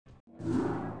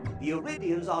The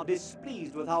Iridians are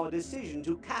displeased with our decision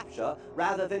to capture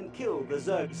rather than kill the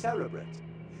Zerg Cerebrate.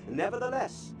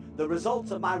 Nevertheless, the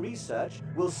results of my research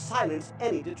will silence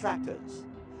any detractors.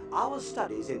 Our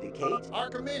studies indicate...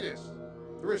 Archimedes!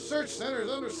 The research center is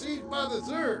under siege by the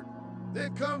Zerg.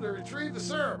 They've come to retrieve the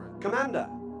Cerebrate. Commander,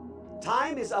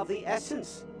 time is of the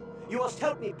essence. You must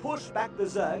help me push back the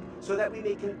Zerg so that we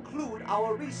may conclude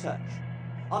our research.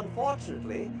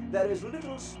 Unfortunately, there is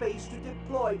little space to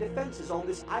deploy defenses on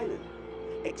this island.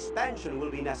 Expansion will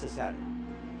be necessary.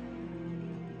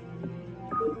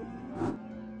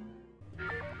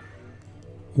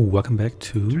 Welcome back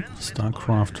to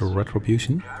StarCraft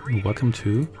Retribution. Welcome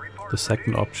to the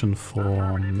second option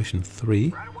for Mission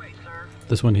 3.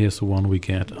 This one here is the one we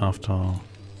get after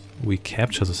we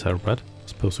capture the Cerebrate,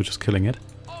 as opposed to just killing it.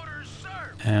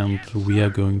 And we are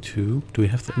going to... do we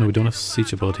have the... no, we don't have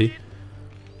siege ability.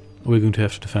 We're going to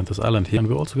have to defend this island here, and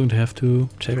we're also going to have to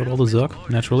check out all the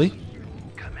Zerg, naturally.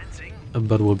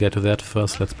 But we'll get to that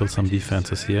first. Let's build some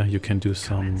defenses here. You can do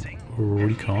some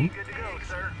recon.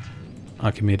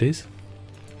 Archimedes.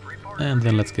 And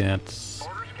then let's get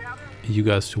you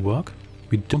guys to work.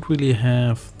 We don't really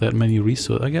have that many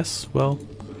resources, I guess. Well,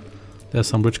 there's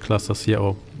some rich clusters here.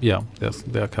 Oh, yeah,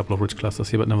 there are a couple of rich clusters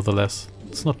here, but nevertheless,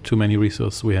 it's not too many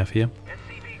resources we have here.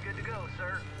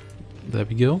 There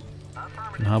we go.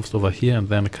 Can harvest over here, and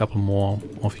then a couple more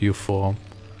of you for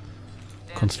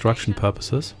construction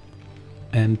purposes.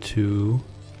 And to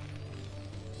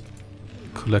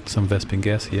collect some Vespene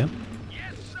gas here.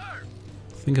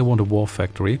 I think I want a war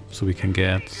factory, so we can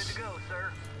get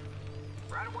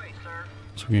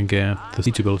the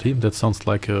siege ability. That sounds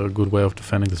like a good way of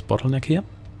defending this bottleneck here.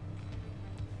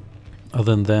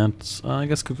 Other than that, I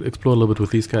guess could explore a little bit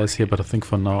with these guys here, but I think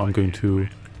for now I'm going to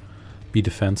be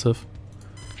defensive.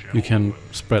 You can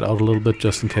spread out a little bit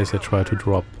just in case they try to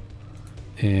drop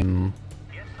in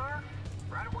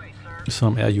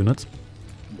some air units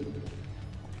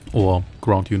or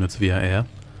ground units via air.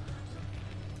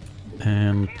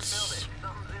 And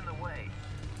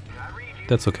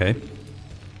that's okay.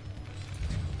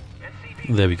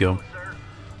 There we go.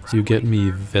 So you get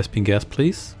me Vespene gas,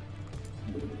 please.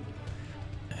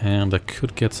 And I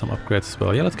could get some upgrades as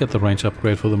well. Yeah, let's get the range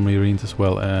upgrade for the Marines as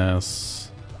well as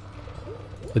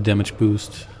the damage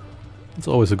boost. It's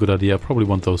always a good idea. I probably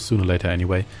want those sooner or later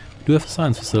anyway. We do have a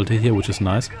science facility here, which is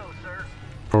nice.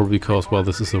 Probably because, well,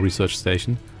 this is a research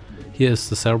station. Here is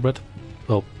the Cerebrate.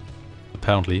 Well,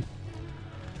 apparently.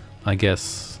 I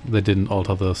guess they didn't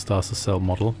alter the Stars to Cell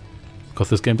model. Because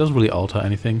this game doesn't really alter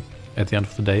anything at the end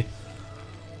of the day.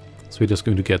 So we're just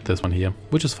going to get this one here,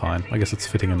 which is fine. I guess it's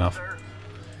fitting enough.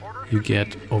 You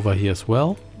get over here as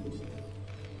well.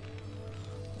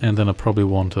 And then I probably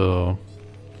want a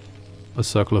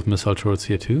circle of missile turrets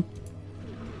here too.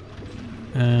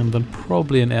 And then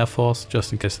probably an air force,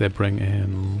 just in case they bring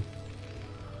in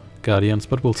Guardians,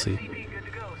 but we'll see.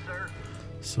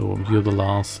 So you're the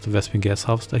last Vespene gas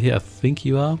harvester here, I think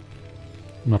you are.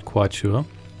 Not quite sure.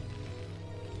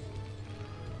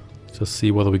 Just see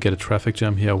whether we get a traffic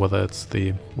jam here, whether it's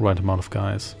the right amount of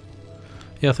guys.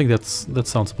 Yeah, I think that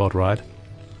sounds about right.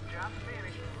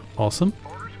 Awesome.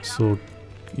 So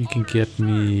you can get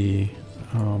me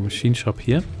a machine shop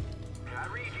here.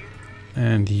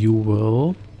 And you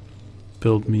will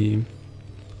build me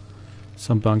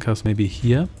some bunkers maybe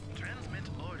here.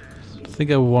 I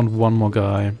think I want one more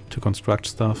guy to construct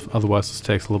stuff, otherwise this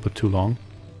takes a little bit too long.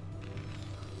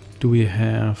 Do we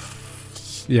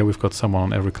have... yeah, we've got someone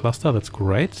on every cluster, that's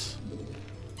great.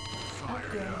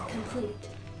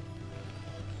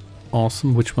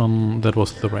 Awesome, which one? That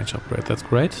was the range upgrade, that's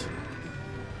great.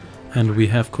 And we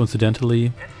have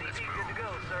coincidentally...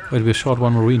 wait, we're short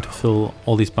one Marine to fill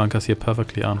all these bunkers here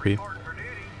perfectly, aren't we?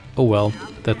 Oh well,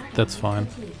 that's fine.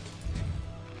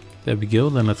 There we go,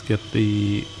 then let's get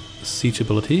the siege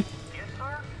ability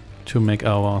to make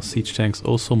our siege tanks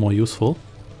also more useful.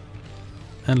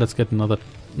 And let's get another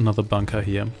bunker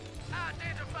here.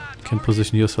 You can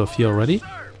position yourself here already.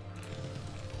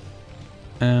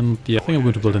 And yeah, I think I'm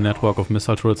going to build a network of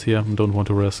missile turrets here. I don't want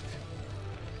to risk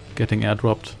getting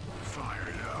airdropped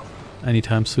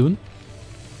anytime soon.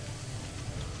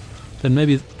 Then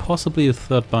maybe possibly a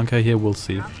third bunker here, we'll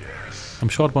see. I'm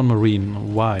short one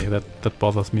Marine. Why? That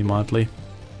bothers me mildly.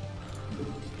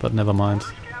 But never mind.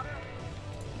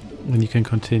 Then you can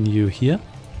continue here.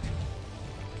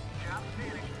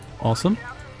 Awesome.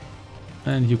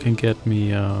 And you can get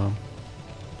me... I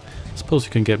suppose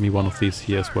you can get me one of these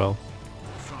here as well.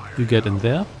 You get in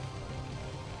there.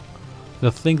 And I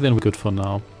think then we're good for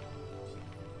now.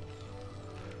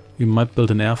 We might build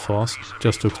an air force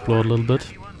just to explore a little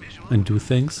bit and do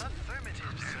things.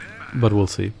 But we'll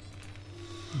see.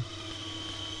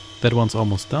 That one's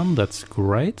almost done, that's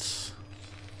great.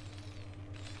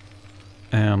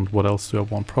 And what else do I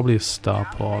want? Probably a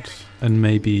starport. And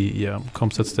maybe, yeah,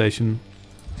 comset station.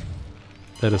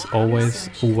 That is always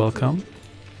welcome.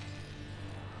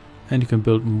 And you can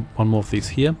build one more of these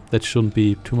here. That shouldn't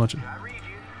be too much.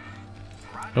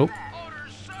 Oh.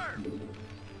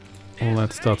 Well,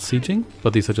 let's start sieging.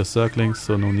 But these are just circling,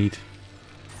 so no need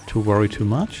to worry too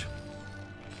much.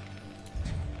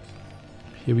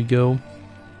 Here we go.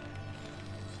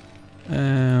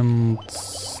 And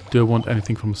do I want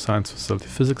anything from science facility?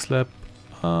 Physics lab?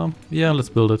 Yeah, let's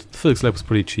build it. The physics lab is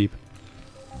pretty cheap.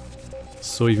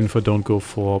 So even if I don't go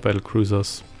for battle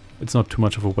cruisers, it's not too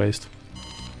much of a waste,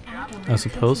 I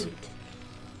suppose.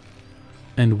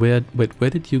 And where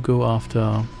did you go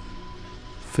after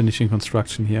finishing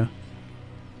construction here?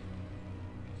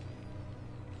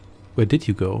 Where did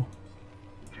you go?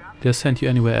 Did I send you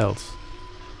anywhere else?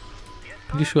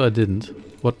 Pretty sure I didn't.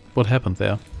 What happened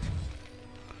there?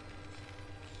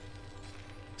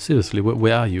 Seriously,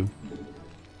 where are you?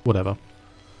 Whatever.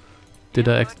 Did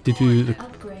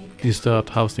you start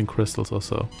housing crystals or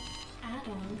so?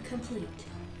 Add-on complete.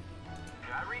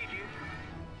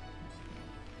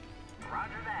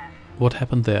 What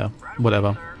happened there?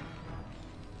 Whatever.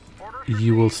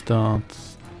 You will start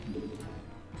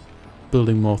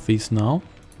building more of these now.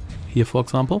 Here, for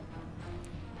example.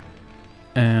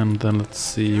 And then let's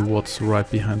see what's right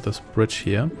behind this bridge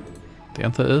here. The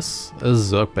answer is a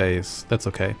Zerg base. That's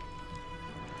okay.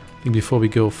 I think before we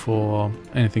go for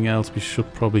anything else, we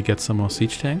should probably get some more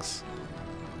siege tanks.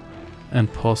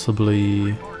 And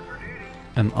possibly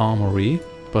an armory,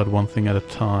 but one thing at a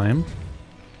time.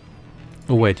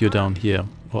 Oh wait, you're down here.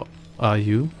 What are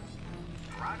you?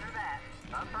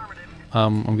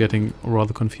 I'm getting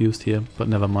rather confused here, but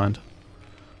never mind.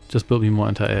 Just build me more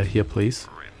anti-air here, please.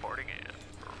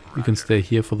 You can stay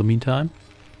here for the meantime.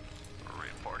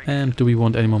 And do we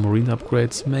want any more marine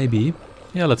upgrades? Maybe.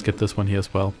 Yeah, let's get this one here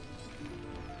as well.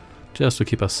 Just to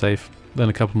keep us safe. Then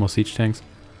a couple more siege tanks.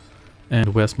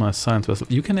 And where's my science vessel?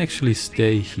 You can actually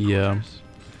stay here.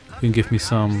 You can give me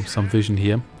some vision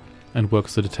here. And work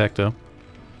as a detector.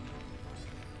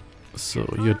 So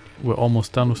we're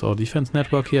almost done with our defense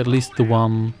network here. At least the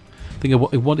one... I think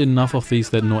I want enough of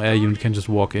these that no air unit can just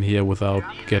walk in here without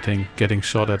getting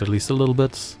shot at least a little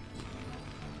bit.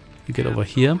 You get over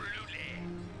here.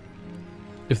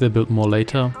 If they build more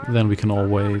later, then we can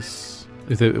always...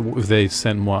 If they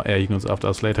send more air units after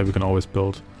us later, we can always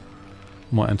build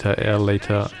more anti-air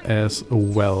later as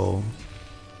well.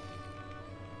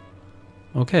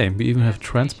 Okay, we even have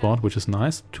transport, which is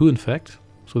nice. 2 in fact.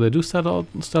 So they do start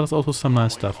us out with some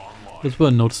nice stuff. That's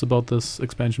what I noticed about this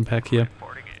expansion pack here.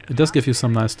 It does give you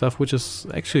some nice stuff, which is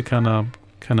actually kinda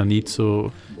neat,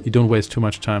 so you don't waste too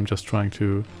much time just trying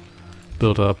to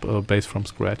build up a base from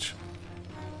scratch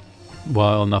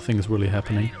while nothing is really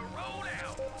happening.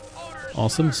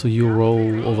 Awesome, so you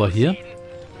roll over here.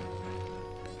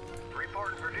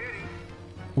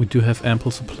 We do have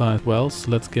ample supply as well,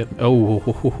 so let's get... Oh,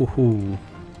 ho, ho, ho, ho.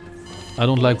 I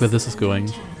don't like where this is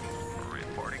going.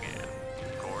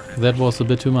 That was a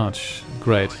bit too much.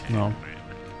 Great, no.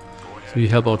 So you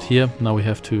help out here, now we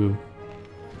have to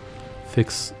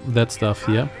fix that stuff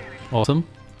here. Awesome.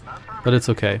 But it's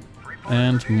okay.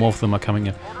 And more of them are coming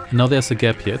in. And now there's a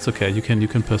gap here, it's okay, you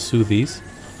can pursue these.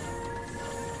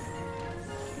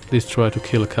 Please try to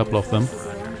kill a couple of them.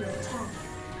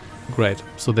 Great,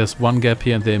 so there's one gap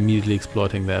here and they're immediately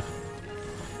exploiting that.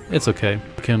 It's okay,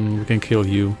 we can kill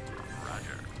you.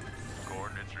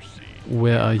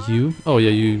 Where are you? Oh yeah,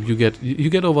 you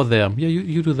get over there. Yeah,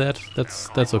 you do that.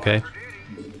 That's okay.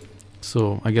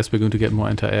 So I guess we're going to get more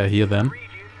anti-air here then.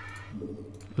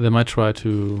 They might try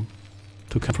to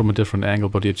come from a different angle,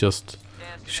 but you just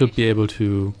should be able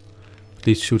to at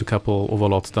least shoot a couple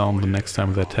overlords down the next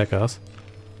time they attack us.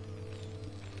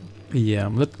 Yeah,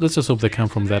 let's just hope they come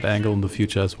from that angle in the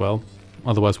future as well.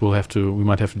 Otherwise we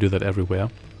might have to do that everywhere.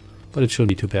 But it shouldn't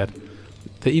be too bad.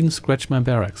 They even scratched my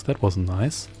barracks. That wasn't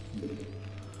nice.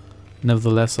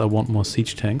 Nevertheless, I want more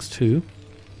siege tanks too.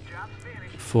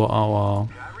 For our...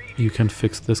 You can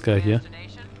fix this guy here.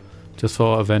 Just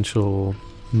for our eventual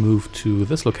move to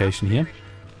this location here.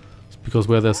 Because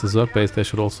where there's a Zerg base, there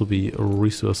should also be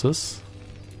resources.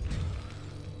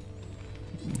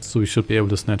 So we should be able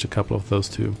to snatch a couple of those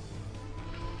too.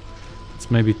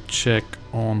 Let's maybe check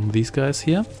on these guys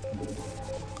here.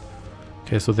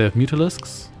 Okay, so they have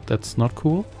Mutalisks. That's not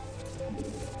cool.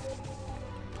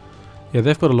 Yeah,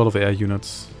 they've got a lot of air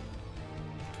units.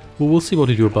 Well, we'll see what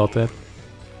we do about that.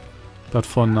 But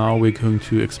for now, we're going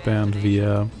to expand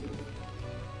via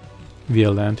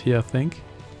land here, I think.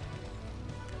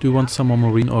 Do want some more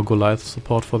Marine or Goliath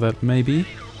support for that, maybe.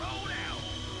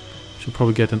 Should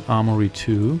probably get an armory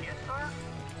too.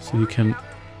 So you can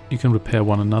repair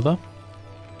one another.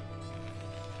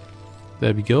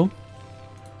 There we go.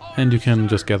 And you can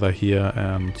just gather here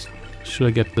and... Should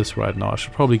I get this right now? I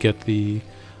should probably get the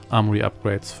armory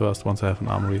upgrades first once I have an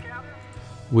armory.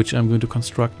 Which I'm going to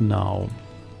construct now.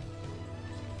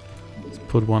 Let's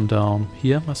put one down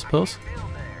here, I suppose.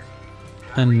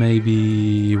 And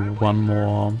maybe one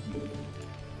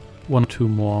or two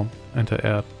more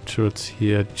anti-air turrets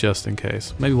here just in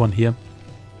case. Maybe one here.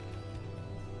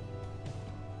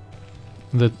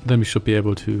 Then we should be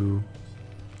able to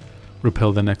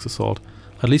repel the next assault.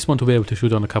 At least want to be able to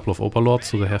shoot on a couple of overlords,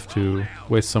 so they have to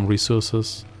waste some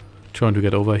resources trying to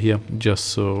get over here, just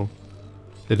so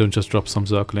they don't just drop some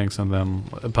Zerglings and then,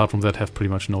 apart from that, have pretty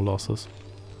much no losses.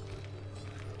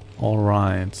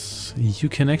 Alright, you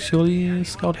can actually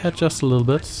scout ahead just a little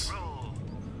bit,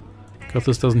 because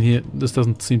this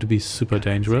doesn't seem to be super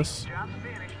dangerous.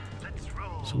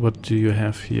 So what do you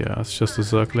have here? It's just a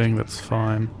Zergling, that's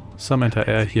fine. Some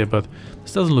anti-air here, but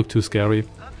this doesn't look too scary.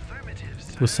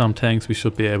 With some tanks we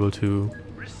should be able to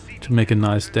make a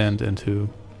nice dent into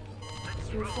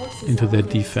their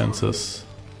defenses.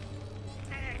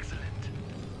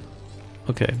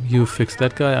 Okay, you fix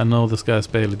that guy. I know this guy is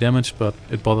barely damaged, but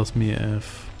it bothers me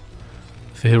if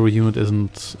a hero unit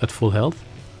isn't at full health.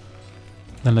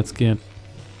 Then let's get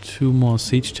 2 more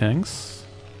siege tanks.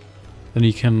 Then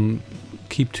you can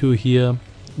keep 2 here,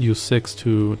 use 6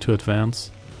 to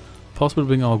advance. Possibly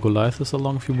bring our Goliaths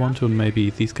along if you want to, and maybe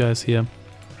these guys here.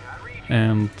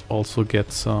 And also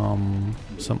get some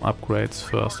upgrades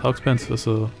first. How expensive is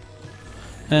a...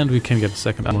 And we can get a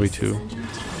second armory too.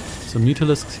 Some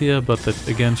Mutalisks here, but that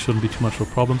again shouldn't be too much of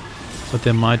a problem. But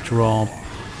they might drop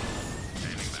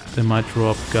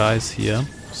guys here,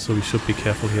 so we should be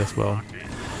careful here as well.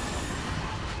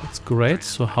 That's great.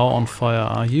 So how on fire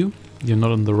are you? You're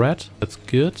not in the red. That's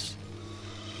good.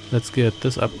 Let's get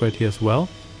this upgrade here as well.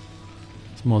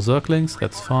 Some more Zerglings.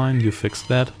 That's fine. You fix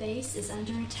that. Base is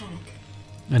under attack.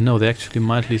 And no, they actually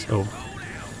might least... Oh,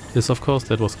 this of course,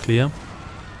 that was clear.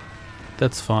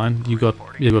 That's fine. You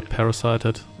got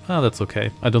parasited. Ah, that's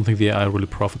okay. I don't think the AI really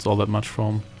profits all that much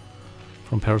from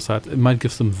parasites. It might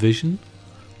give them vision.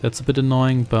 That's a bit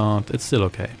annoying, but it's still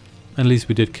okay. At least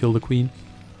we did kill the queen.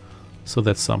 So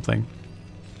that's something.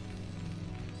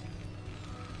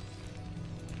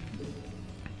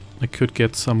 I could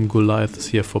get some Goliaths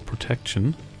here for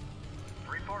protection.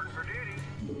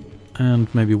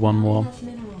 And maybe one more.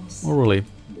 Oh, really?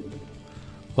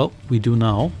 Well, we do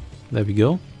now. There we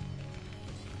go.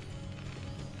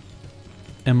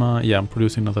 Emma, yeah, I'm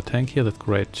producing another tank here. That's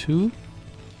great too.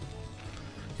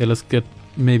 Yeah, let's get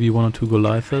maybe 1 or 2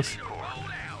 Goliaths.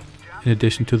 In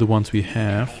addition to the ones we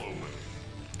have.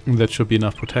 And that should be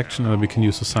enough protection, and then we can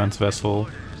use the science vessel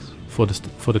for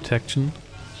detection.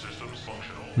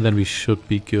 And then we should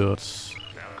be good.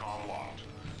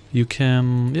 You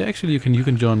can... Yeah, actually you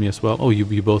can join me as well. Oh,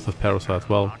 you both have parasites.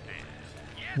 Well,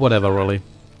 whatever, really.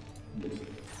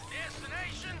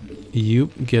 You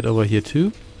get over here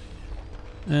too.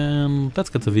 And let's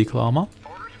get the vehicle armor.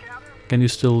 Can you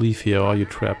still leave here, or are you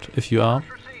trapped? If you are,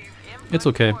 it's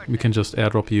okay. We can just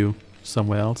airdrop you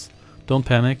somewhere else. Don't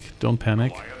panic. Don't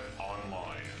panic.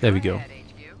 There we go.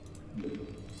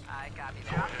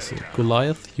 So,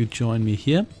 Goliath, you join me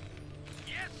here.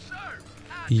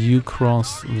 You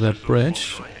cross that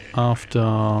bridge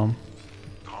after...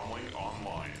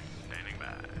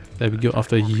 There we go,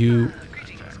 after you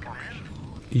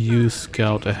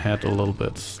scout ahead a little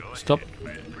bit. Stop.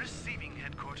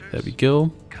 There we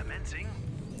go.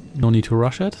 No need to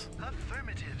rush it.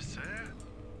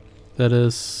 That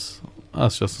is...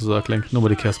 That's just a Zergling.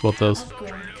 Nobody cares about those.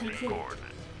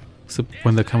 Except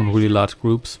when they come in really large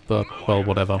groups, but, well,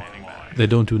 whatever. They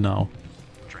don't do now.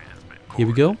 Here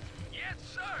we go.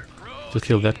 Just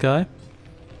kill that guy.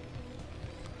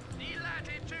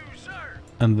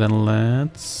 And then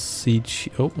let's siege...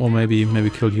 Oh, or maybe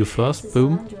kill you first.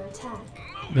 Boom.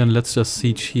 Then let's just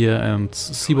siege here and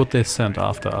see what they send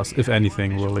after us, if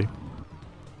anything, really.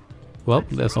 Well,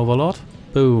 there's Overlord.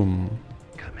 Boom.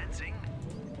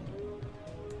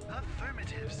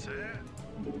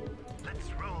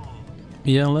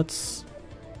 Yeah, let's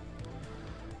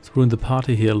ruin the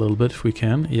party here a little bit if we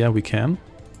can. Yeah, we can.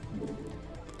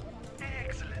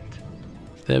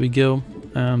 There we go.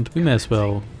 And we may as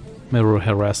well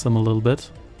harass them a little bit.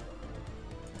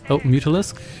 Oh,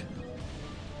 Mutalisk.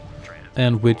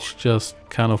 And which just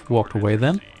kind of walked away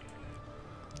then.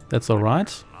 That's alright.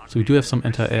 So we do have some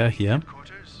anti-air here.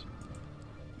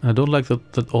 And I don't like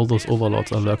that all those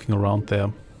overlords are lurking around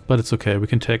there. But it's okay, we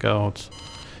can take out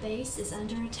Base is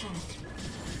under attack.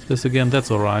 This again,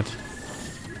 that's alright.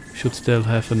 Should still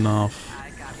have enough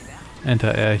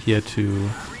anti-air here to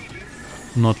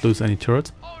not lose any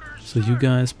turrets. So you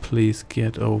guys please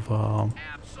get over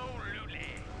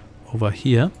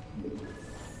here.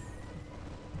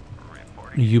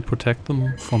 You protect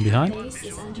them from behind. Base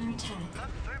is under attack.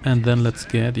 And then let's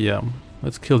get,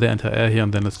 let's kill the anti-air here,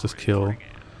 and then let's just kill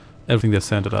everything they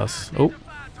sent at us. Oh,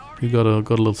 you got a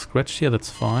little scratch here, that's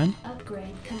fine.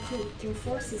 Upgrade complete. Your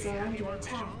forces are under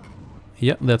attack.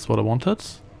 Yeah, that's what I wanted.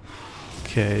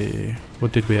 Okay,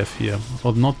 what did we have here?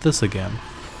 Oh, not this again.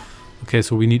 Okay,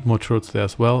 so we need more turrets there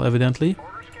as well, evidently.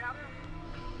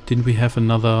 Didn't we have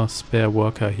another spare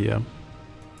worker here?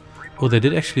 Oh, they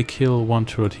did actually kill one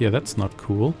turret here, that's not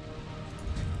cool.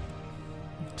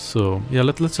 So, yeah,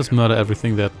 let's just murder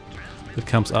everything that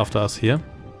comes after us here.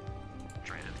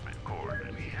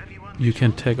 You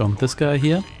can take on this guy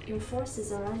here. Your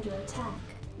forces are under attack.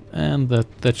 And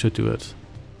that should do it.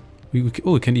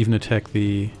 We can even attack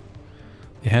the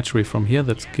hatchery from here,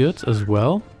 that's good as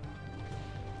well.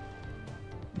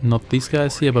 Not these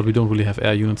guys here, but we don't really have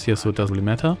air units here, so it doesn't really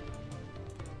matter.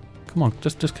 Come on,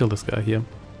 just kill this guy here.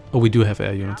 Oh, we do have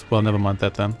air units. Well, never mind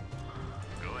that then.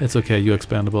 It's okay, you're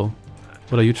expandable.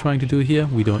 What are you trying to do here?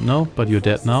 We don't know, but you're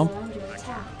dead now.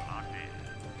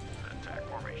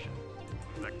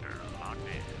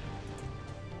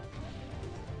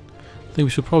 I think we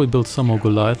should probably build some more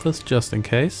Goliaths, just in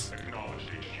case.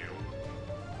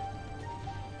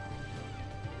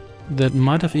 That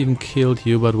might have even killed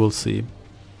you, but we'll see.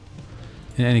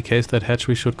 In any case, that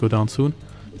hatchery should go down soon.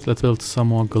 So let's build some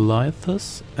more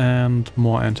Goliaths and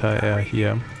more anti-air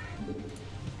here.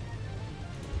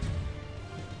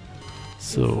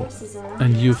 So,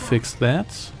 and you fix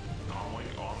that.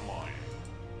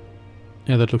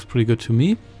 Yeah, that looks pretty good to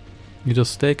me. You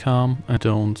just stay calm and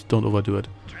don't overdo it.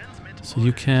 So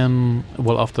you can,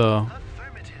 well, after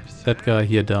that guy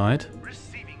here died,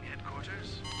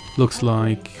 looks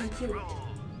like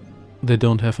they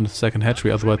don't have a second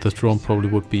hatchery, otherwise this drone probably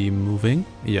would be moving.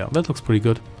 Yeah, that looks pretty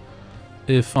good.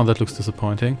 Oh, that looks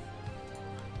disappointing.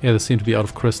 Yeah, they seem to be out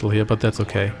of crystal here, but that's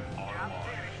okay.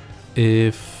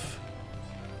 There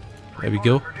we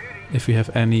go. If they have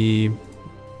any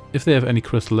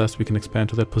crystal left, we can expand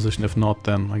to that position. If not,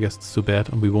 then I guess it's too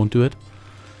bad and we won't do it.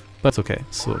 But it's okay.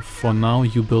 So for now,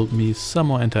 you build me some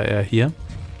more anti-air here.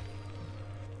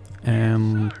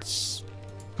 And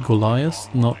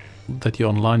Goliath, not that you're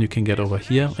online, you can get over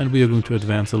here. And we are going to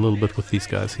advance a little bit with these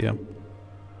guys here.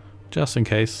 Just in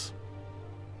case.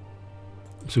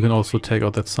 So you can also take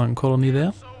out that sunken colony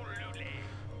there.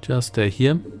 Just stay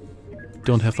here.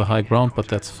 Don't have the high ground, but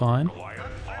that's fine.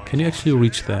 Can you actually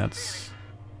reach that?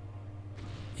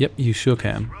 Yep, you sure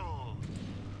can.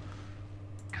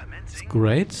 It's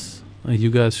great. You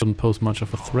guys shouldn't pose much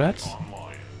of a threat.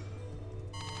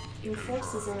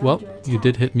 Well, you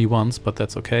did hit me once, but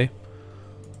that's okay.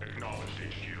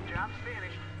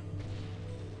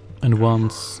 And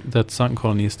once that sunken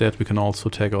colony is dead, we can also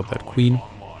take out that queen.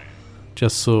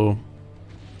 Just so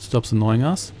it stops annoying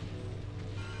us.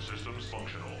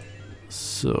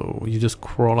 So you just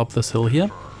crawl up this hill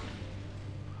here.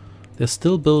 They're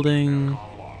still building.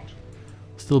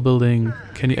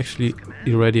 Can you actually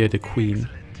irradiate a queen?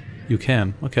 You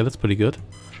can. Okay, that's pretty good.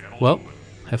 Well,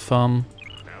 have fun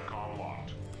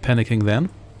panicking then.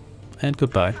 And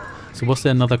goodbye. So was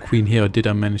there another queen here, or did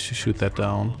I manage to shoot that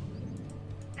down?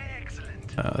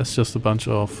 It's just a bunch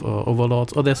of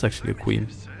overlords. Oh, there's actually a queen.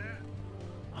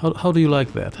 How do you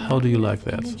like that? How do you like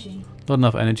that? Not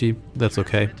enough energy. That's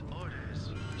okay.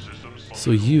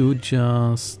 So you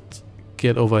just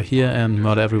get over here and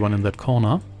murder everyone in that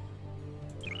corner.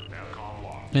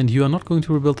 And you are not going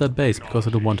to rebuild that base because I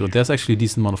don't want to. There's actually a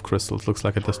decent amount of crystals. Looks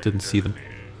like I just didn't see them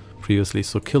previously.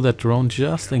 So kill that drone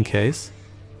just in case.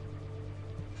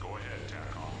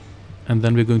 And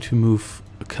then we're going to move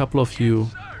a couple of you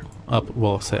up,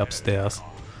 well, say upstairs,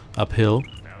 uphill.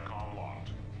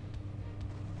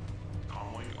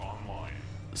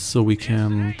 So we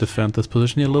can defend this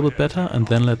position here a little bit better. And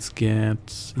then let's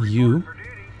get you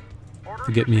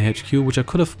to get me a HQ, which I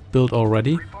could have built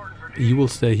already. You will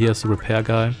stay here as a repair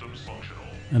guy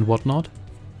and whatnot.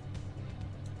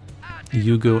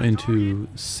 You go into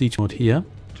siege mode here.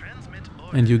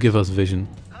 And you give us vision.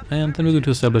 And then we're going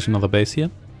to establish another base here.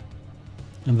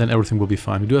 And then everything will be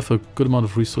fine. We do have a good amount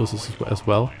of resources as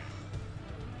well.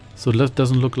 So that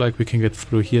doesn't look like we can get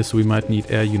through here, so we might need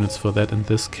air units for that. In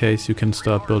this case, you can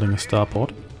start building a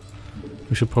starport.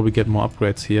 We should probably get more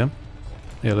upgrades here.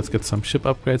 Yeah, let's get some ship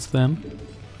upgrades then.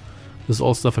 This is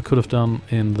all stuff I could have done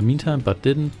in the meantime, but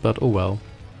didn't. But oh well.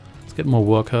 Let's get more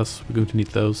workers. We're going to need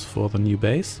those for the new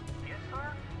base.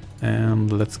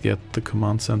 And let's get the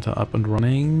command center up and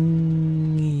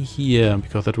running here,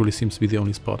 because that really seems to be the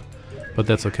only spot. But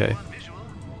that's okay.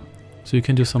 So you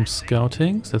can do some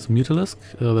scouting. That's Mutalisk.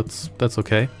 That's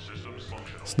okay.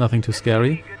 It's nothing too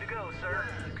scary.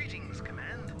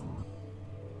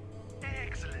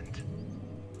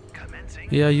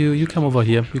 Yeah, you come over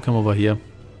here. You come over here.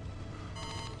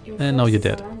 And now you're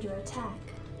dead.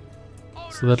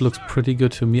 So that looks pretty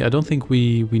good to me. I don't think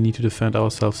we need to defend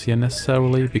ourselves here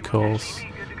necessarily, because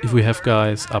if we have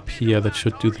guys up here that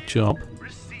should do the job.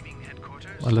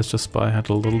 Well, let's just spy ahead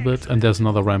a little bit. And there's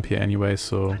another ramp here anyway,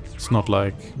 so it's not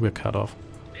like we're cut off.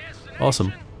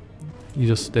 Awesome. You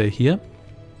just stay here.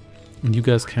 And you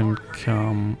guys can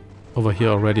come over here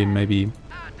already and maybe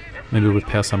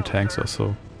repair some tanks or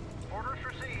so.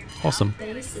 Awesome.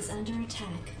 Base is under attack.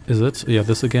 Is it? Yeah,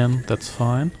 this again. That's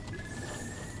fine.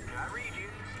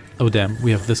 Oh damn, we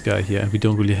have this guy here and we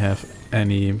don't really have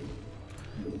anything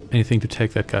to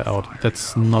take that guy out.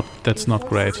 That's not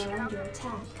great.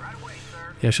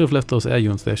 Yeah, I should have left those air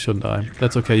units there, shouldn't I?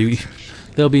 That's okay.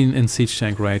 They'll be in siege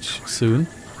tank range soon.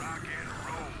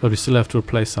 But we still have to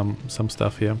replace some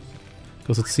stuff here.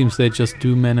 Because it seems they just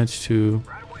do manage to...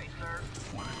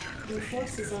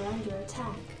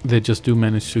 They just do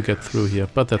manage to get through here,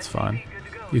 but that's fine.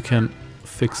 You can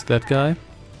fix that guy.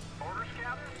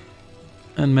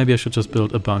 And maybe I should just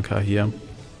build a bunker here.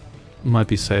 Might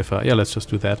be safer. Yeah, let's just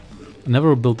do that. I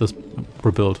never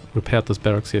repaired this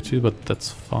barracks here too, but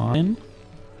that's fine.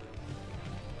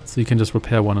 So you can just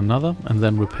repair one another and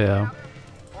then repair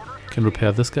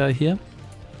this guy here.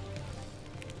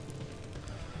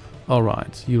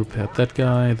 Alright, you repaired that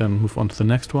guy, then move on to the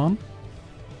next one.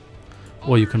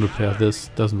 Or you can repair this,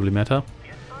 doesn't really matter.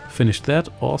 Finish that,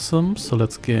 awesome. So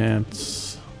let's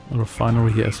get a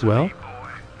refinery here as well.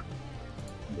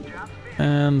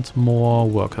 And more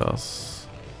workers.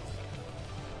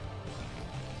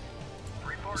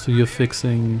 So you're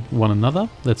fixing one another,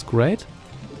 that's great.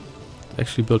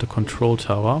 Actually build a control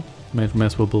tower, may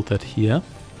as well build that here.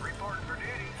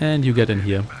 And you get in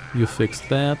here, you fix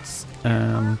that,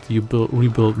 and you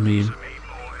rebuild me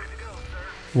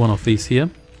one of these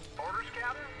here.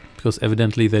 Because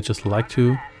evidently they just like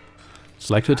to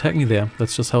attack me there,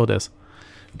 that's just how it is.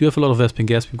 We do have a lot of Vespin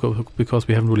gas because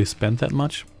we haven't really spent that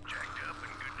much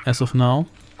as of now,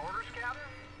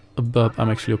 but I'm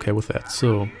actually okay with that.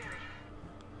 So,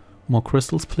 more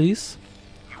crystals please.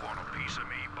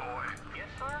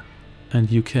 And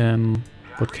you can,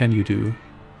 what can you do?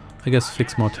 I guess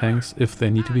fix more tanks if they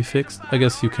need to be fixed. I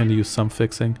guess you can use some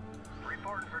fixing,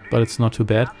 but it's not too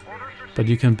bad. But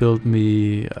you can build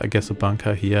me, I guess, a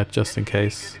bunker here just in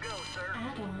case.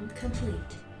 Add-on complete.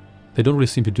 They don't really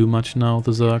seem to do much now,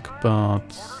 the Zerg,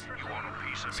 but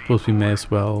I suppose we may as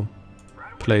well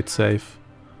play it safe.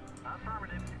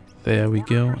 There we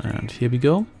go, and here we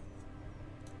go.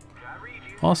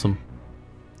 Awesome.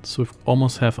 So we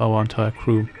almost have our entire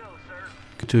crew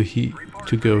to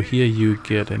go here. You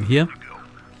get in here.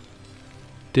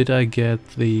 Did I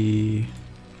get the...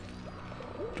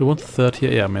 Do I want the third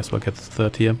here? Yeah, I may as well get the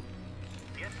third here.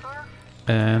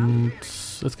 And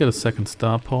let's get a second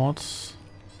starport.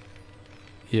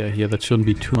 Yeah, here, that shouldn't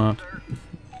be too much.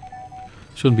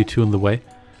 Shouldn't be too in the way.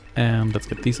 And let's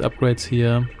get these upgrades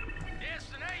here.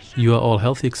 You are all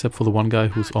healthy except for the one guy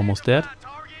who's almost dead.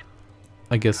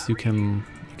 I guess you can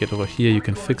get over here, you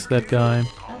can fix that guy.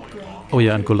 Oh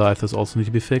yeah, and Goliaths also need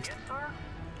to be fixed.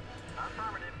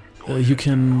 You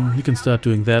can start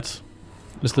doing that.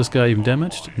 Is this guy even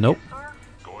damaged? Nope.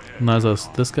 Neither is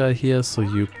this guy here, so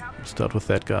you start with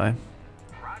that guy.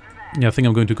 Yeah, I think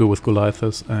I'm going to go with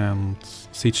Goliaths and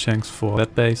siege tanks for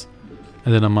that base.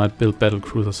 And then I might build battle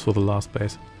cruisers for the last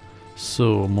base.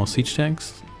 So, more siege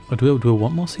tanks. Or do I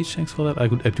want more siege tanks for that? I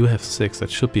do have 6,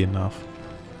 that should be enough.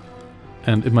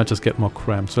 And it might just get more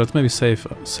cramped. So let's maybe save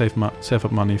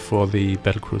up money for the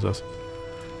battle cruisers.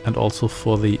 And also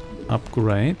for the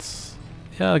upgrades.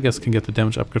 Yeah, I guess I can get the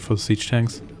damage upgrade for the siege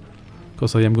tanks.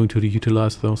 Because I am going to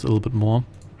utilize those a little bit more.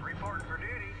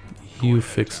 You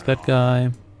fix that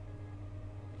guy.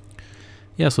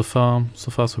 Yeah, so far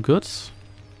so good.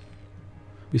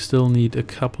 We still need a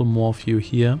couple more of you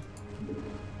here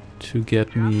to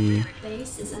get me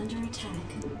Base is under attack.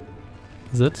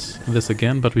 this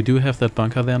again, but we do have that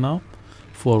bunker there now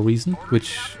for a reason,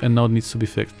 and now it needs to be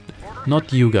fixed.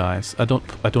 Not you guys. I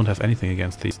don't have anything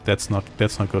against these. That's not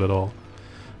good at all.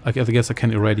 I guess I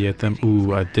can irradiate them.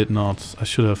 Ooh, I did not. I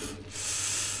should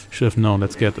have known.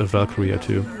 Let's get a Valkyrie or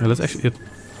two. Yeah, let's actually.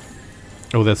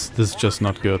 Oh, this is just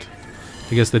not good.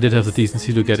 I guess they did have the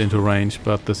decency to get into range,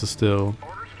 but this is still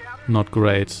not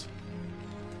great.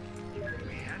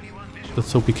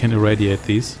 Let's hope we can irradiate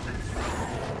these.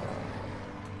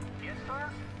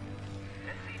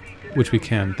 which we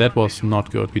can. That was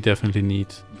not good. We definitely need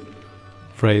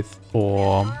Wraith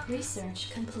or...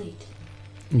 Research complete.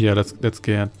 Yeah, let's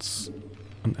get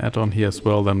an add-on here as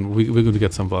well. Then we're going to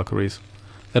get some Valkyries.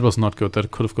 That was not good.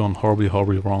 That could have gone horribly,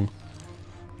 horribly wrong.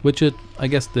 Which it, I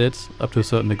guess, did up to a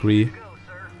certain degree.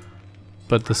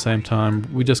 But at the same time,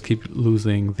 we just keep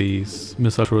losing these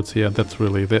missile turrets here. That's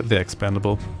really... They're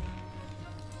expendable.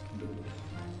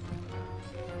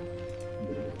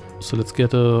 So let's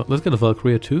get a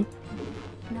Valkyrie too.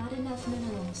 Not enough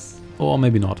minerals. Or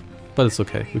maybe not. But it's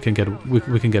okay. We can get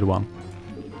one.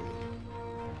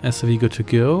 SCV good to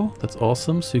go. That's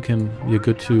awesome. So you're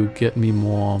good to get me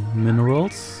more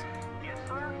minerals.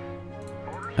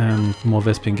 And more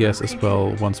Vespene gas as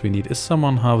well once we need. Is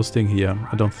someone harvesting here?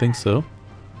 I don't think so.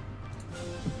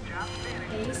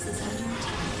 Base is under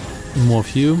attack. More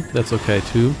of you. That's okay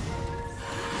too.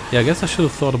 Yeah, I guess I should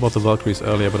have thought about the Valkyries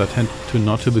earlier, but I tend to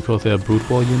not to because they're a brute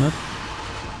war unit.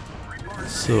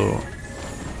 So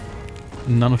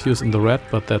none of you is in the red,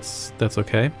 but that's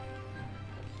okay.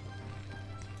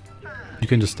 You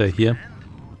can just stay here.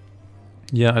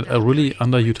 Yeah, I really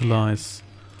underutilize.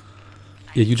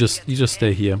 Yeah, you just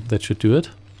stay here. That should do it.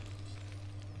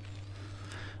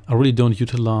 I really don't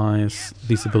utilize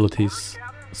these abilities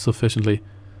sufficiently.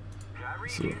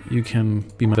 So you can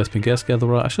be my Vespene gas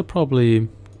gatherer. I should probably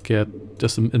get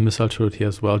just a missile turret here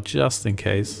as well, just in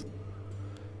case.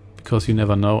 Because you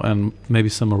never know, and maybe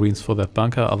some marines for that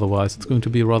bunker, otherwise it's going to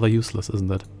be rather useless,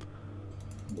 isn't it?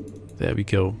 There we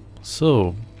go.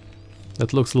 So,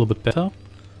 that looks a little bit better.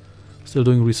 Still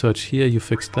doing research here, you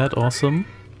fixed that, awesome.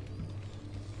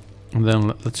 And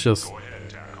then let's just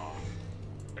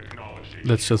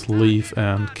leave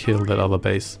and kill that other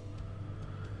base.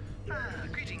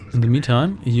 In the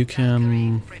meantime, you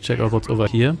can check out what's over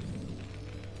here.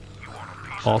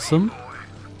 Awesome.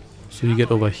 So you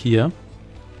get over here.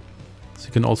 So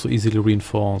you can also easily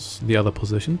reinforce the other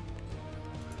position.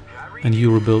 And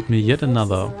you rebuild me yet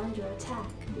another. Forces are under attack.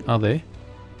 Are they?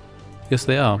 Yes,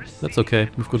 they are. That's okay.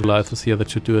 We've got Goliaths here that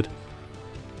should do it.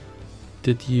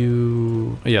 Did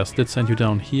you... Oh, yes, did send you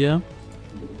down here.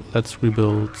 Let's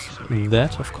rebuild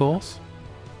that, of course.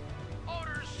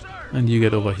 And you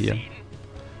get over here.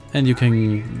 And you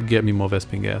can get me more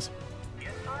Vespene gas.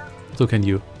 So can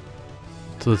you.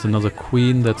 So there's another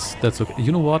queen, that's okay.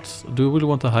 You know what? Do we really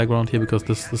want the high ground here? Because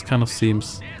this kind of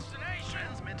seems...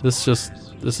 This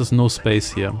is no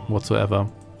space here whatsoever.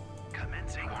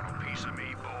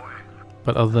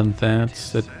 But other than that,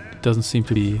 that doesn't seem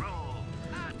to be...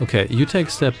 Okay, you take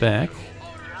a step back.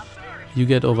 You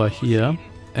get over here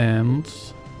and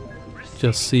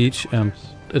just siege and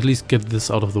at least get this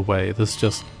out of the way. This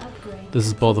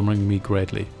is bothering me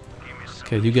greatly.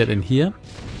 Okay, you get in here.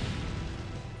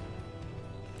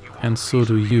 And so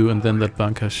do you, and then that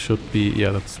bunker should be... Yeah,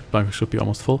 that bunker should be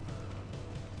almost full.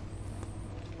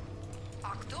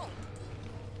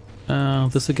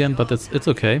 This again, but it's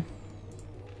okay.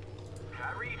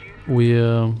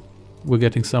 We're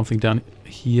getting something down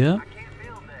here.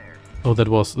 Oh, that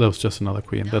was just another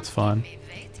queen. That's fine.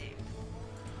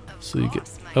 So you get...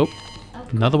 Oh,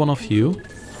 another one of you.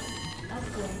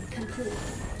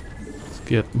 Let's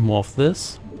get more of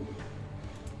this.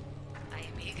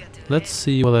 Let's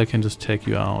see whether I can just take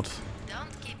you out.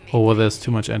 Or whether there's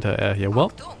too much anti-air here.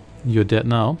 Well, you're dead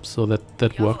now, so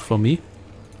that worked for me.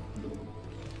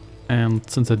 And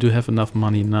since I do have enough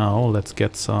money now, let's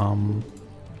get some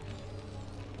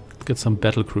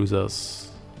battle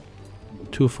cruisers.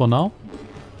 2 for now.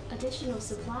 Additional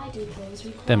supply depots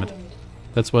required. Damn it.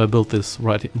 That's why I built this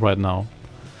right now.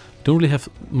 Don't really have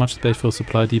much space for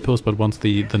supply depots, but once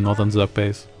the northern Zerg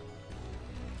base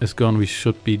is gone, we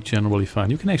should be generally fine.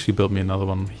 You can actually build me another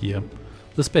one here.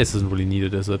 The space isn't really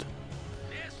needed, is it?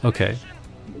 Okay.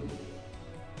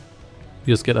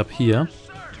 You just get up here.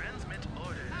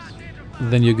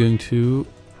 Then you're going to...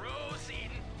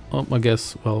 Oh, I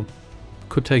guess, well,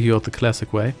 could take you out the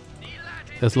classic way.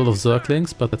 There's a lot of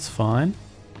Zerglings, but that's fine.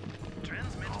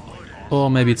 Or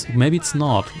maybe it's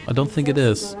not. I don't think it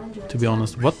is, to be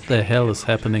honest. What the hell is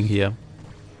happening here?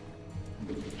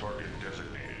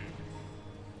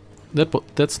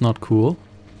 That's not cool.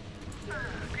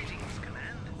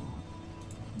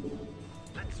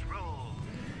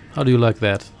 How do you like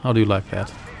that? How do you like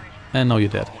that? And now you're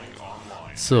dead.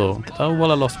 So,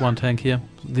 well, I lost one tank here.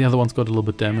 The other one's got a little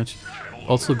bit damaged.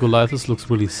 Also, Goliaths looks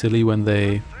really silly when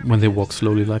they walk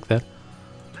slowly like that.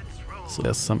 So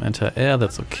there's some anti-air,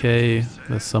 that's okay.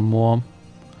 There's some more.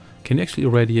 Can you actually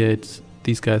irradiate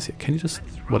these guys here? Can you just...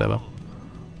 whatever.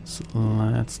 So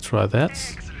let's try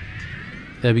that.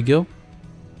 There we go.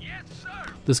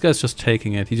 This guy's just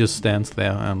taking it. He just stands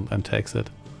there and takes it.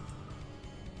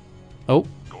 Oh,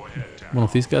 one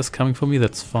of these guys coming for me,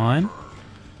 that's fine.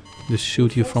 Just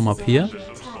shoot you from up here.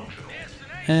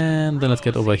 And then let's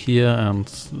get over here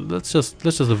and let's just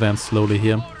advance slowly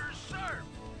here.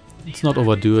 Let's not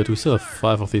overdo it. We still have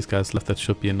 5 of these guys left. That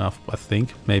should be enough, I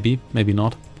think. Maybe, maybe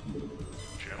not.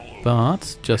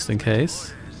 But just in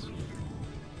case,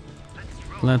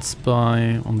 let's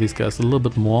spy on these guys a little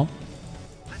bit more.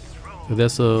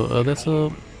 There's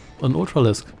an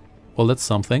Ultralisk. Well, that's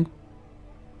something.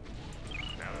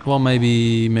 Well,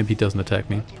 maybe he doesn't attack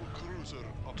me.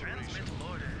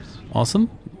 Awesome.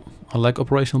 I like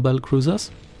operational battle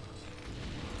cruisers.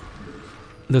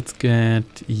 Let's get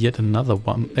yet another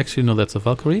one. Actually, no, that's a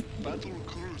Valkyrie.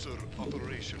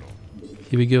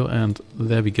 Here we go, and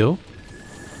there we go.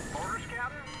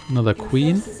 Another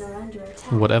Queen.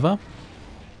 Whatever.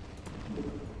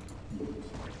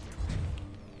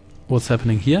 What's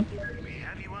happening here?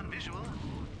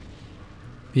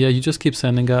 Yeah, you just keep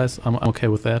sending, guys. I'm okay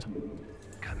with that.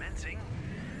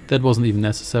 That wasn't even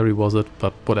necessary, was it?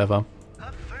 But whatever.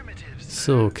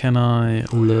 So, can I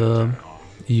lure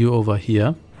you over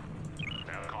here?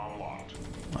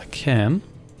 I can.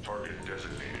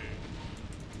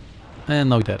 And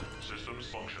now you're dead.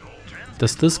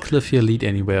 Does this cliff here lead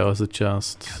anywhere, or is it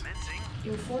just...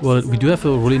 Well, we do have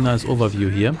a really nice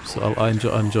overview here, so I'll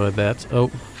enjoy that. Oh,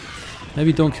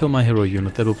 maybe don't kill my hero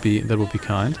unit. That would be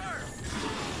kind.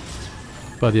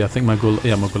 But yeah, I think my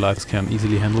Goliaths can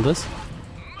easily handle this.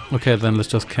 Okay, then let's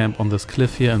just camp on this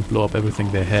cliff here and blow up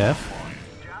everything they have.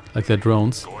 Like their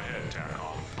drones.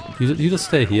 You just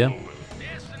stay here.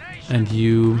 And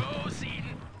you...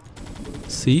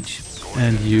 siege.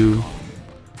 And you...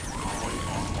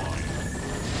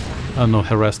 I don't know,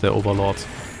 harass their overlords.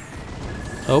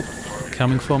 Oh,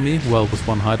 coming for me. Well, with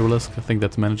one Hydralisk, I think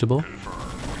that's manageable.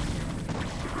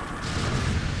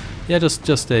 Yeah,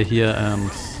 just stay here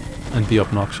and be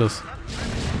obnoxious. I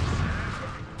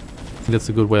think that's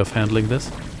a good way of handling this.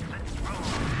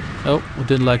 Oh,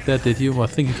 didn't like that, did you? Well, I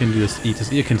think you can just eat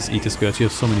this. You can just eat this Scourge. You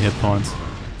have so many hit points.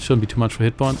 Shouldn't be too much for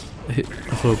hit point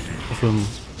of an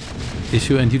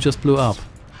issue, and you just blew up.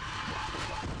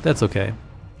 That's okay.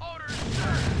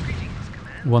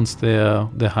 Once their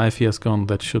hive here is gone,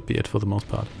 that should be it for the most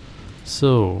part.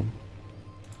 So,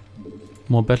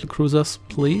 more battle cruisers,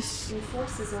 please. Your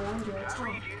forces are under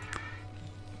attack.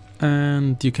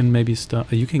 And you can maybe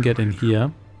start. You can get in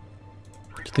here.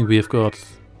 I think we have got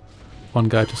one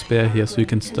guy to spare here, so you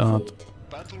can start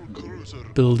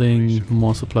building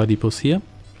more supply depots here.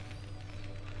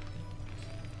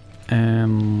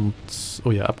 And oh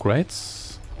yeah,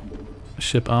 upgrades.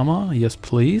 Ship armor, yes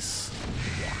please.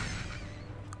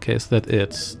 Okay, is that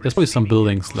it? There's probably some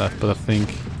buildings left, but I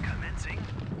think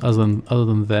other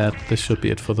than that, this should be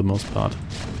it for the most part.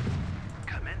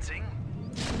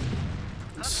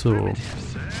 So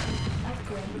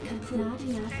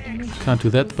can't do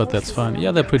that, but that's fine.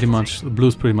 Yeah, they're pretty much, the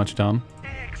blue's pretty much done.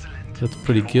 That's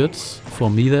pretty good for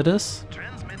me, that is.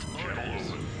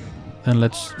 Then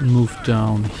let's move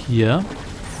down here.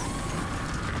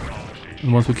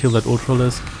 And once we kill that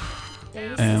Ultralisk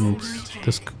and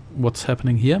this, what's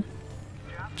happening here?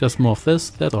 Just more of this,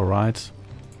 that's alright.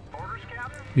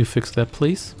 You fix that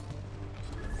please.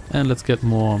 And let's get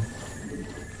more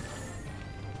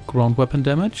ground weapon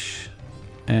damage.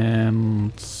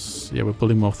 And yeah, we're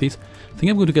building more of these. I think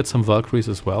I'm going to get some Valkyries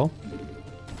as well.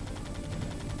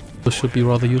 This should be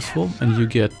rather useful. And you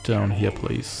get down here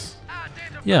please.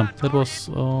 Yeah, that was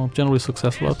generally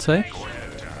successful, I'd say.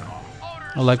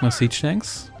 I like my siege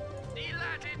tanks.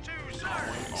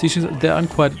 Siege tanks, they aren't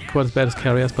quite as bad as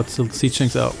carriers, but still siege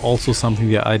tanks are also something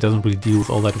the AI doesn't really deal with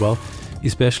all that well.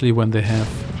 Especially when they're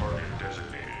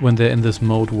in this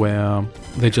mode where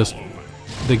they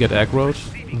get aggroed,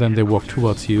 then they walk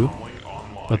towards you,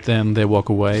 but then they walk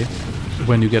away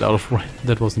when you get out of range.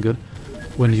 That wasn't good.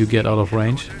 When you get out of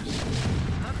range.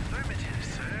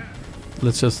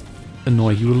 Let's just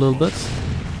annoy you a little bit.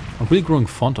 I'm really growing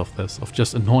fond of this, of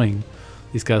just annoying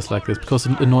these guys like this, because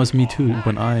it annoys me too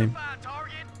when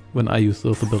I use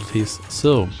those abilities.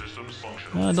 So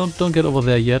don't get over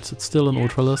there yet. It's still an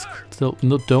Ultralisk. Still,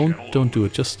 no, don't do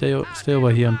it. Just stay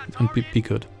over here and be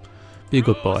good. Be a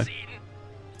good boy.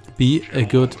 Be a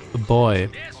good boy.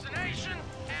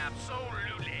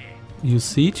 Use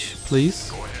siege,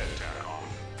 please.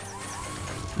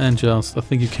 And just, I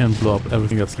think you can blow up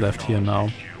everything that's left here now.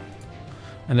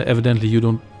 And evidently you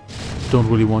don't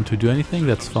really want to do anything.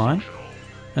 That's fine.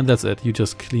 And that's it. You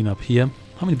just clean up here.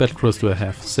 How many battle cruisers do I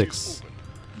have? 6.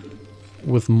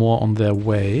 With more on their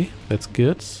way. That's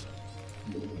good.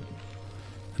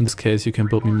 In this case, you can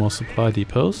build me more supply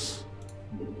depots.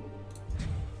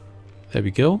 There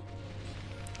we go.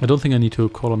 I don't think I need to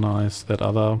colonize that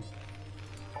other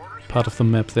part of the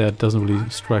map there doesn't really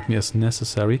strike me as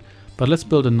necessary. But let's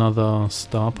build another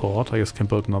starport. I guess I can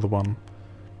build another one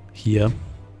here.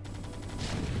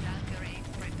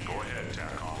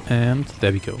 And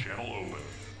there we go.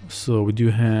 So we do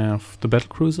have the battle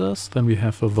cruisers, then we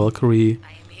have a Valkyrie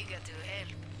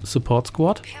support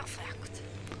squad.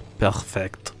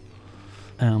 Perfect.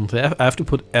 And I have to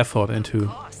put effort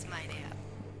into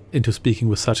speaking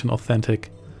with such an authentic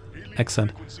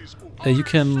accent. You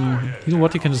know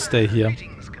what, you can just stay here.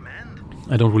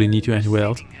 I don't really need you anywhere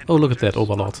else. Oh, look at that,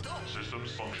 Overlord.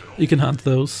 You can hunt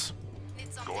those.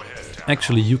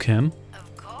 Actually, you can.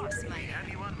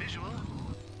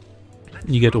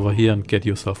 You get over here and get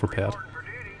yourself repaired.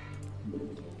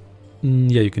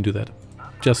 Yeah, you can do that.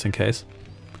 Just in case.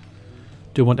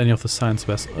 Do you want any of the science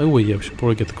vessels? Oh yeah, we should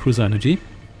probably get the cruiser energy.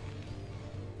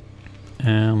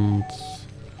 And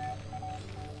I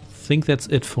think that's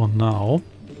it for now.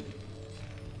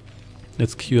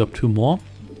 Let's queue up 2 more.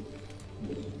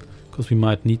 Because we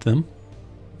might need them.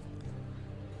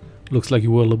 Looks like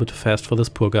you were a little bit fast for this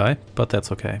poor guy, but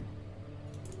that's okay.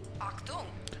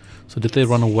 So did they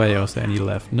run away or is there any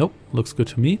left? Nope, looks good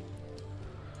to me.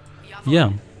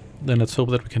 Yeah, then let's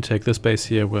hope that we can take this base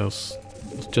here with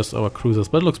just our cruisers,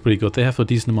 but it looks pretty good. They have a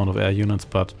decent amount of air units,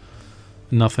 but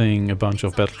nothing a bunch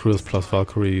of battle cruisers plus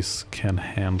Valkyries can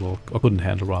handle, or couldn't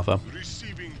handle rather.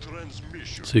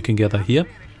 So you can gather here.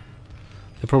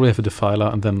 They probably have a defiler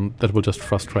and then that will just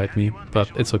frustrate me,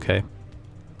 but it's okay.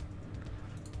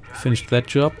 Finished that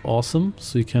job, awesome.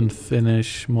 So you can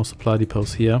finish more supply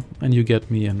depots here and you get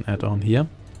me an add-on here.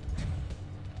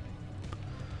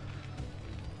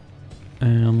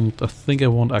 And I think I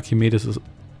want Archimedes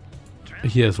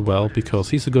here as well, because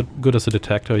he's good as a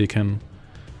detector. You can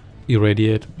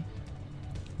irradiate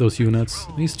those units.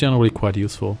 He's generally quite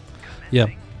useful. Yeah,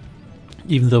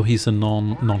 even though he's a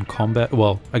non-combat,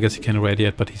 well, I guess he can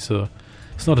irradiate, but he's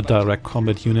not a direct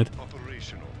combat unit.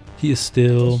 He is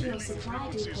still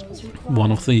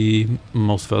one of the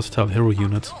most versatile hero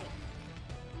units.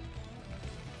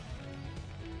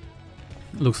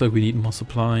 Looks like we need more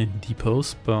supply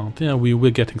depots, but yeah,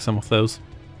 we're getting some of those.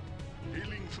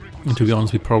 And to be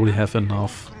honest, we probably have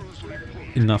enough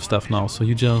stuff now. So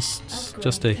you just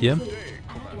stay here.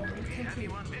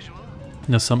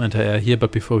 There's some anti-air here,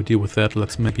 but before we deal with that,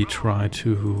 let's maybe try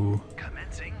to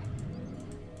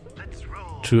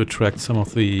attract some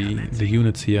of the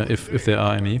units here, if there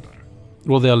are any.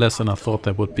 Well, there are less than I thought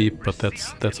there would be, but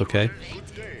that's okay.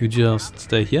 You just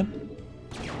stay here.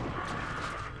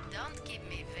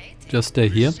 Just stay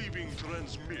here.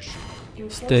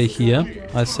 Stay here,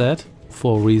 I said,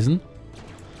 for a reason.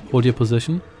 Hold your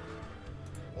position.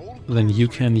 Then you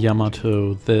can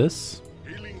Yamato this.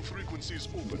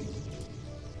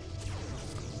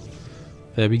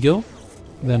 There we go.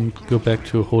 Then go back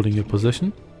to holding your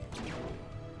position.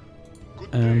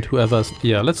 And whoever's,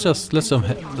 yeah, let's just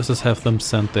have them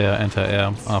send their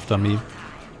anti-air after me.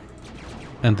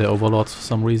 And their overlords for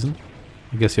some reason.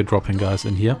 I guess you're dropping guys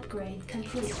in here.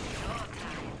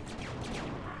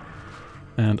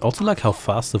 And also like how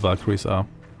fast the Valkyries are.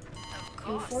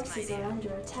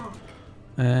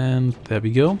 And there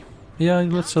we go. Yeah,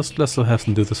 let's have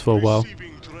them do this for a while.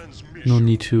 No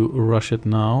need to rush it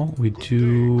now. We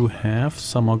do have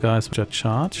some more guys which are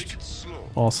charged.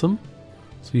 Awesome.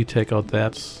 So you take out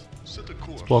that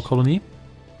spore colony.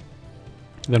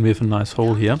 Then we have a nice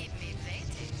hole here.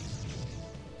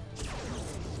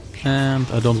 And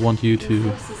I don't want you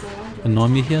to annoy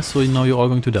me here, so now you're all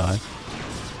going to die.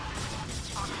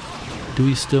 Do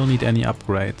we still need any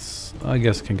upgrades? I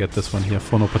guess I can get this one here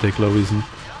for no particular reason.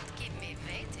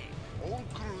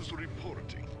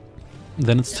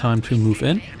 Then it's time to move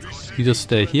in. You just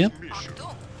stay here.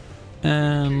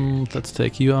 And let's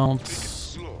take you out.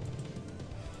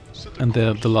 And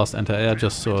the last anti-air,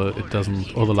 just so it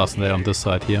doesn't, or the last anti-air on this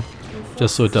side here,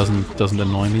 just so it doesn't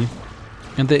annoy me.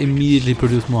 And they immediately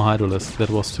produce more Hydralisks. That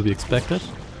was to be expected,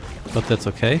 but that's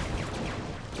okay.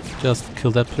 Just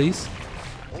kill that, please.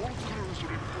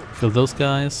 Kill those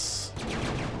guys.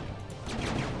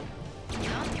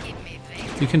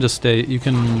 You can just stay. You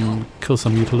can kill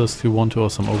some Mutalisks if you want to, or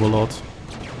some Overlords.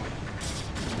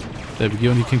 There we go.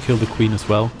 And you can kill the Queen as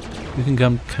well. You can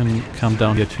come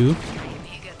down here too.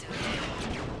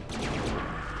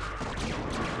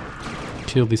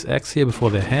 Kill these eggs here before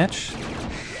they hatch.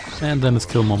 And then let's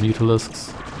kill more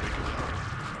Mutalisks.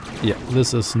 Yeah,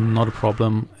 this is not a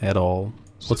problem at all.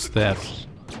 What's that?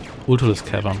 Ultralisk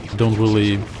Cavern.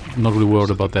 Not really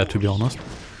worried about that, to be honest.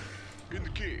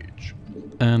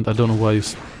 And I don't know why you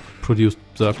produced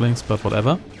Zerglings, but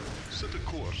whatever.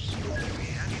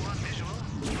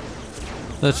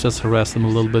 Let's just harass them a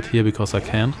little bit here because I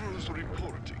can.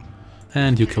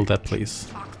 And you kill that, please.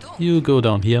 You go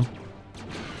down here.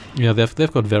 Yeah,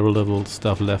 they've got very little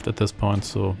stuff left at this point,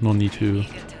 so no need to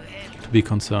be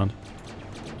concerned.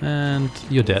 And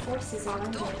you're dead. Forces are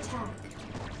under attack.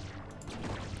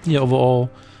 Yeah, overall,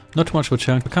 not too much of a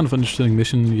challenge, but kind of an interesting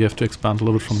mission. You have to expand a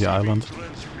little bit from the island.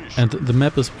 And the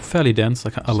map is fairly dense,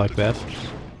 I like that.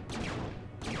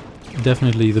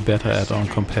 Definitely the better add-on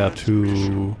compared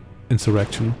to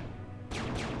Insurrection.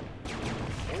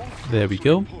 There we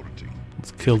go.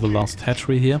 Let's kill the last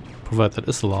hatchery here, provided that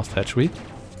is the last hatchery.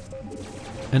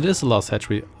 And it is the last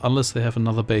hatchery, unless they have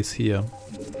another base here.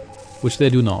 Which they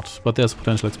do not, but there's a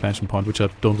potential expansion point, which I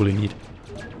don't really need.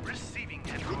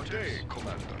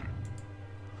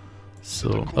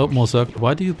 So, oh, more circle.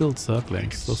 Why do you build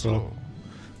circlings? So.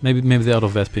 Maybe they're out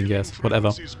of Vespine gas,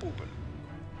 whatever.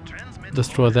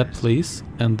 Destroy that, please,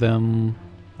 and then...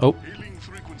 Oh,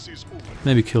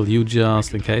 maybe kill you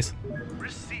just in case.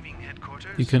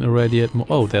 You can irradiate more.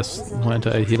 Oh, there's more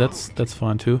anti-air here. That's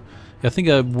fine too. Yeah, I think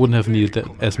I wouldn't have needed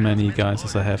as many guys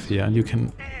as I have here, and you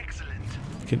can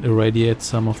irradiate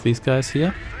some of these guys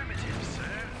here,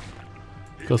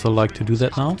 because I like to do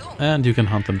that now. And you can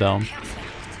hunt them down.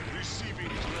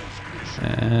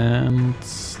 And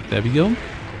there we go.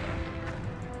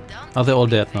 Are they all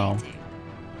dead now?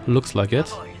 Looks like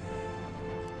it.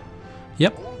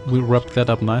 Yep, we wrapped that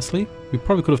up nicely. We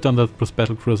probably could have done that with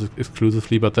Battle Cruise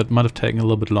exclusively, but that might have taken a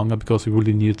little bit longer because we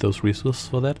really needed those resources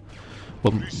for that.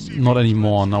 Well, not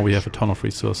anymore, now we have a ton of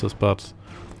resources, but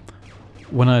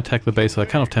when I attack the base I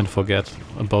kind of tend to forget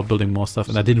about building more stuff,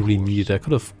 and I didn't really need it. I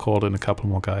could have called in a couple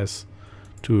more guys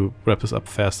to wrap this up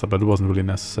faster, but it wasn't really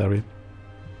necessary.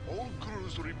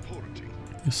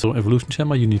 So Evolution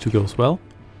Chamber, you need to go as well.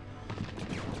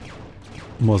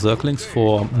 More Zerglings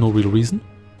for no real reason.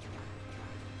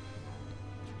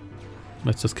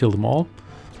 Let's just kill them all.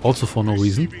 Also for no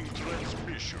reason.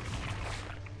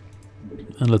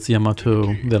 And let's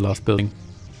Yamato their last building.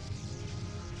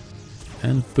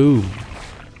 And boom.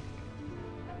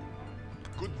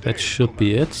 That should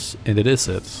be it. And it is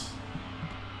it.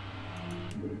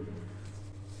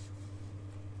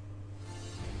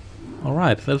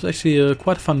 Alright, that was actually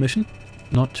quite a fun mission.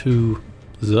 Not too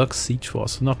Zerg Siege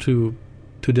Force. Not too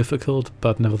difficult,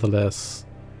 but nevertheless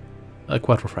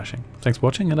quite refreshing. Thanks for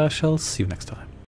watching, and I shall see you next time.